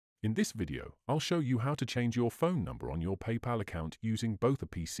In this video, I'll show you how to change your phone number on your PayPal account using both a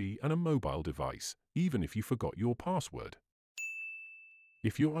PC and a mobile device, even if you forgot your password.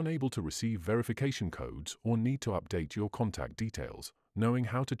 If you're unable to receive verification codes or need to update your contact details, knowing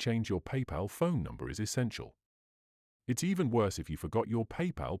how to change your PayPal phone number is essential. It's even worse if you forgot your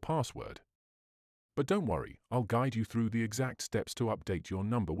PayPal password. But don't worry, I'll guide you through the exact steps to update your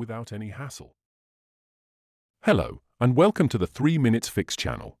number without any hassle. Hello, and welcome to the 3 Minutes Fix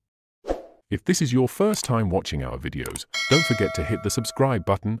channel. If this is your first time watching our videos, don't forget to hit the subscribe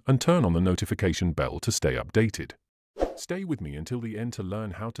button and turn on the notification bell to stay updated. Stay with me until the end to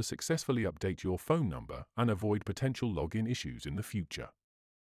learn how to successfully update your phone number and avoid potential login issues in the future.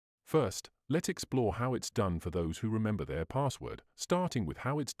 First, let's explore how it's done for those who remember their password, starting with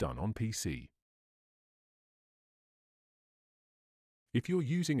how it's done on PC. If you're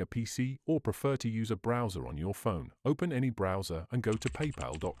using a PC or prefer to use a browser on your phone, open any browser and go to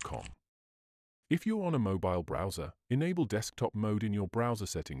paypal.com. If you're on a mobile browser, enable desktop mode in your browser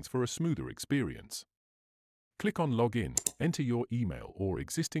settings for a smoother experience. Click on Login, enter your email or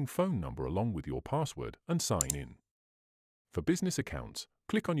existing phone number along with your password and sign in. For business accounts,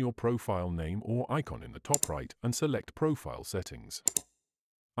 click on your profile name or icon in the top right and select Profile Settings.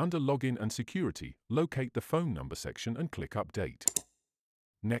 Under Login and Security, locate the phone number section and click Update.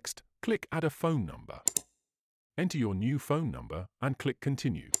 Next, click Add a phone number. Enter your new phone number and click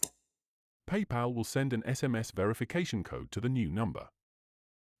Continue. PayPal will send an SMS verification code to the new number.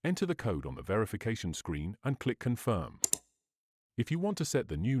 Enter the code on the verification screen and click Confirm. If you want to set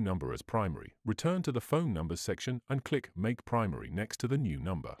the new number as primary, return to the Phone Numbers section and click Make Primary next to the new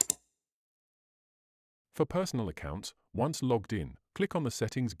number. For personal accounts, once logged in, click on the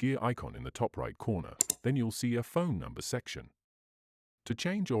Settings gear icon in the top right corner. Then you'll see a Phone Number section. To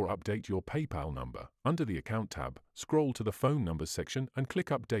change or update your PayPal number, under the Account tab, scroll to the Phone Numbers section and click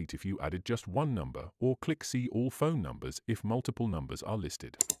Update if you added just one number, or click See All Phone Numbers if multiple numbers are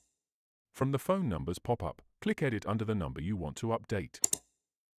listed. From the Phone Numbers pop-up, click Edit under the number you want to update.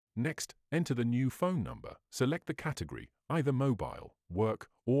 Next, enter the new phone number, select the category, either mobile, work,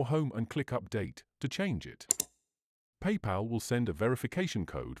 or home and click Update to change it. PayPal will send a verification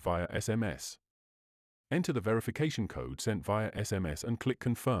code via SMS. Enter the verification code sent via SMS and click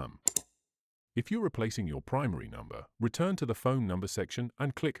Confirm. If you're replacing your primary number, return to the Phone Number section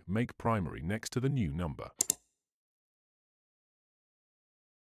and click Make Primary next to the new number.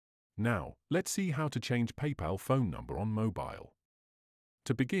 Now, let's see how to change PayPal phone number on mobile.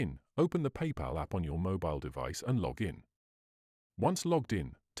 To begin, open the PayPal app on your mobile device and log in. Once logged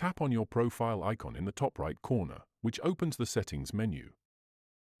in, tap on your profile icon in the top right corner, which opens the Settings menu.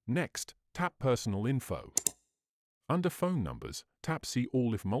 Next, tap Personal Info. Under Phone Numbers, tap See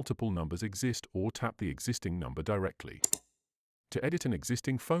All if multiple numbers exist or tap the existing number directly. To edit an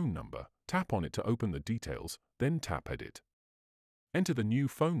existing phone number, tap on it to open the details, then tap Edit. Enter the new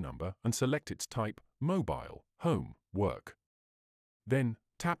phone number and select its type, mobile, home, work. Then,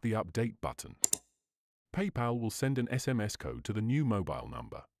 tap the Update button. PayPal will send an SMS code to the new mobile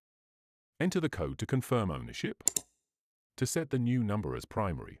number. Enter the code to confirm ownership. To set the new number as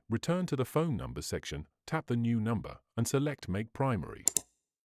primary, return to the Phone Numbers section, tap the new number, and select Make Primary.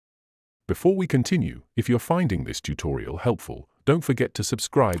 Before we continue, if you're finding this tutorial helpful, don't forget to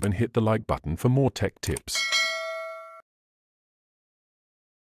subscribe and hit the like button for more tech tips.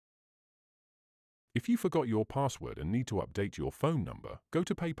 If you forgot your password and need to update your phone number, go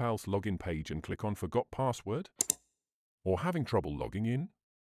to PayPal's login page and click on Forgot Password. Or having trouble logging in?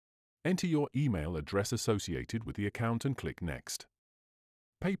 Enter your email address associated with the account and click Next.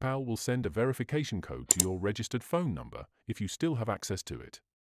 PayPal will send a verification code to your registered phone number if you still have access to it.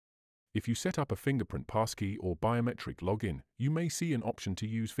 If you set up a fingerprint passkey or biometric login, you may see an option to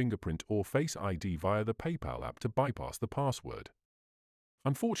use fingerprint or Face ID via the PayPal app to bypass the password.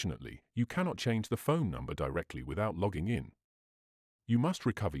 Unfortunately, you cannot change the phone number directly without logging in. You must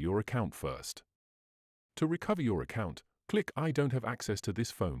recover your account first. To recover your account, click I don't have access to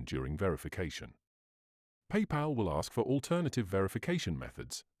this phone during verification. PayPal will ask for alternative verification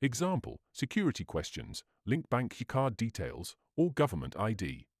methods, example, security questions, link bank card details, or government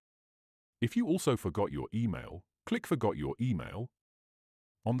ID. If you also forgot your email, click Forgot Your Email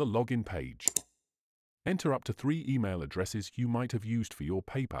on the login page. Enter up to 3 email addresses you might have used for your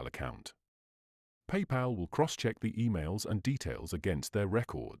PayPal account. PayPal will cross-check the emails and details against their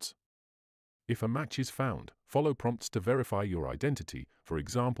records. If a match is found, follow prompts to verify your identity, for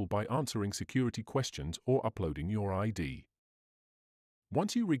example by answering security questions or uploading your ID.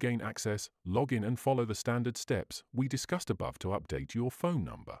 Once you regain access, log in and follow the standard steps we discussed above to update your phone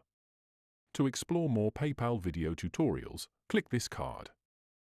number. To explore more PayPal video tutorials, click this card.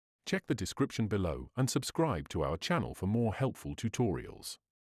 Check the description below and subscribe to our channel for more helpful tutorials.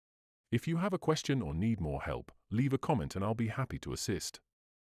 If you have a question or need more help, leave a comment and I'll be happy to assist.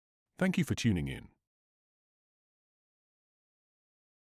 Thank you for tuning in.